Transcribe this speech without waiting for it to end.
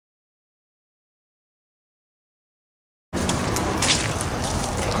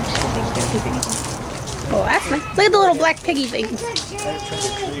Oh, that's nice. Look at the little black piggy things.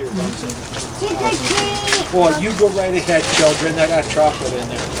 Well, you go right ahead, children. I got chocolate in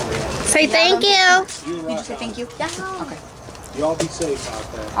there for you. Say thank you. Did you say thank you? Yeah. Okay. You all be safe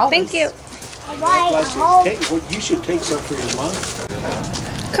out there. Thank you. Bless you. You should take some for your mom.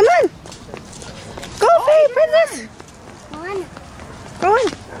 Come on. Go, Faye, princess. Come on. Go on.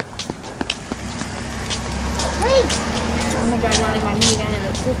 Wait. Oh my god, now my knee again in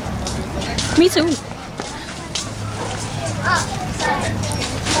the poop. Me too.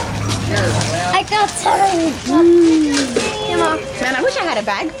 I got time. Come on. Man, I wish I had a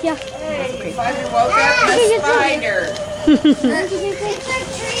bag. Yeah.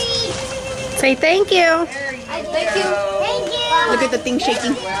 Say thank you. Thank you. Thank you. Look at the thing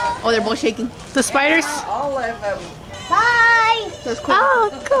shaking. Oh, they're both shaking. The spiders. Bye. That's cool. Oh,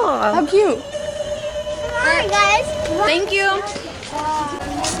 cool. How cute. Bye, guys. Thank you.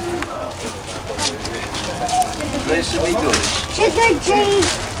 Nice to meet you. Trick or treat.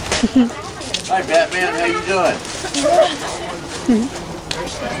 Hi, Batman. How you doing?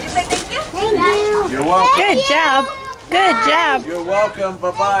 Thank you. You're welcome. Good job. Good job. You're welcome.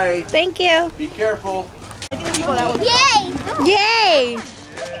 Bye-bye. Thank you. Be careful. Yay. Yay.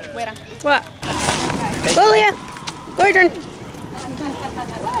 Wait. What? Go, Leah. Go, Adrian.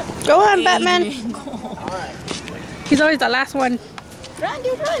 Go on, Batman. He's always the last one. Run,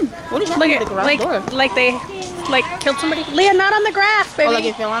 dude, run. What is Look at, like they killed somebody. Leah, not on the grass, baby. Oh, like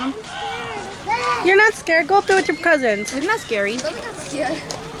it fell on him? You're not scared. Go up there with your cousins. It's not scary.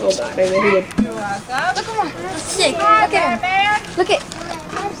 Oh God, baby, he did. Look at him. Sick. Look at him. Look at.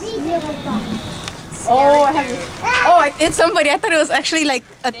 Oh, I have. Oh, it's somebody. I thought it was actually like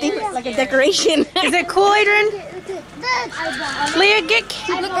a thing, like a decoration. Is it cool, Adrian? Leah, get.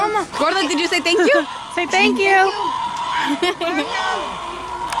 Look, Mama. Gorda, did you say thank you? Say thank you.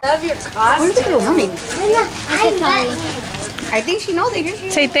 Love your costume. Where's the little mermaid? I'm sorry. I think she knows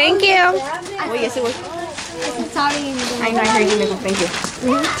it. Say thank you. Oh, yes, it was. I'm sorry. I know, I heard you make a thank you.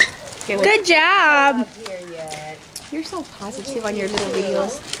 Okay, wait. Good job. You're so positive on your little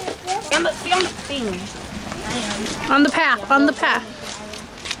videos. On the thing. On the path. On the path.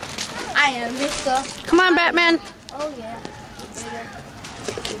 I am Mr. Come on, Batman. Oh, yeah.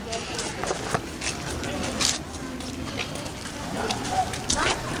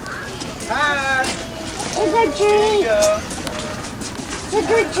 Trick or treat. Trick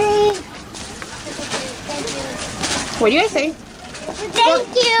or treat. What do you guys say? Thank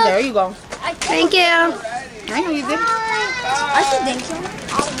you. There you go. Thank you. I know you did. I said thank you.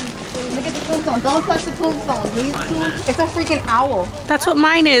 Look at the food phone. Don't touch the food phone, please. It's a freaking owl. That's what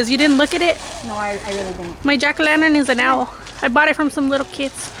mine is. You didn't look at it? No, I really didn't. My jack-o'-lantern is an owl. I bought it from some little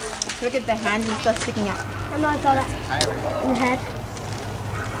kids. Look at the hands and stuff sticking out. I know I saw that in the head.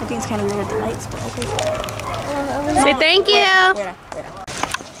 I think it's kind of weird with the lights, but okay. Say thank you. Wait.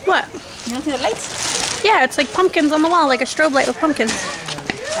 What? You don't see the lights? Yeah, it's like pumpkins on the wall, like a strobe light with pumpkins.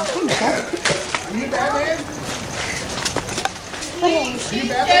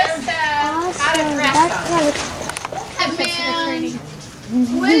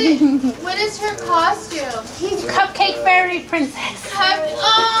 What is her costume? Cupcake fairy princess. Oh, I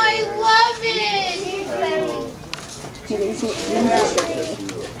love it!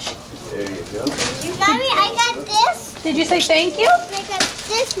 Mommy, I got this. Did you say thank you? I got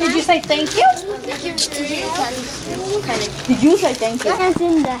this. Did you say thank you? Did you say thank you? It's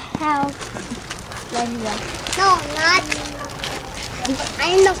in the house. No, not.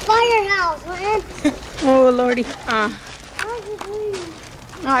 I'm in the firehouse, man. Oh, Lordy.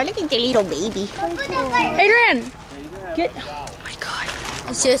 Oh, look at the little baby. Adrian! Get. Oh, my God.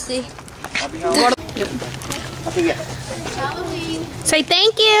 Seriously. Say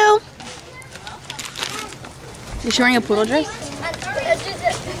thank you. Is she wearing a poodle dress?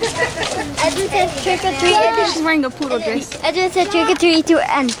 I just said trick or treat. She's wearing a poodle dress. I just said trick or treat to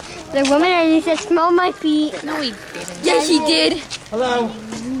end. The woman already said smell my feet. No, we didn't. Yes, she did. Hello.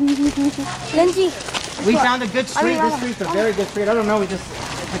 Lindsay. We found a good street. This street's a very good street. I don't know. The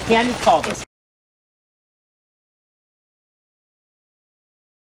candy called us.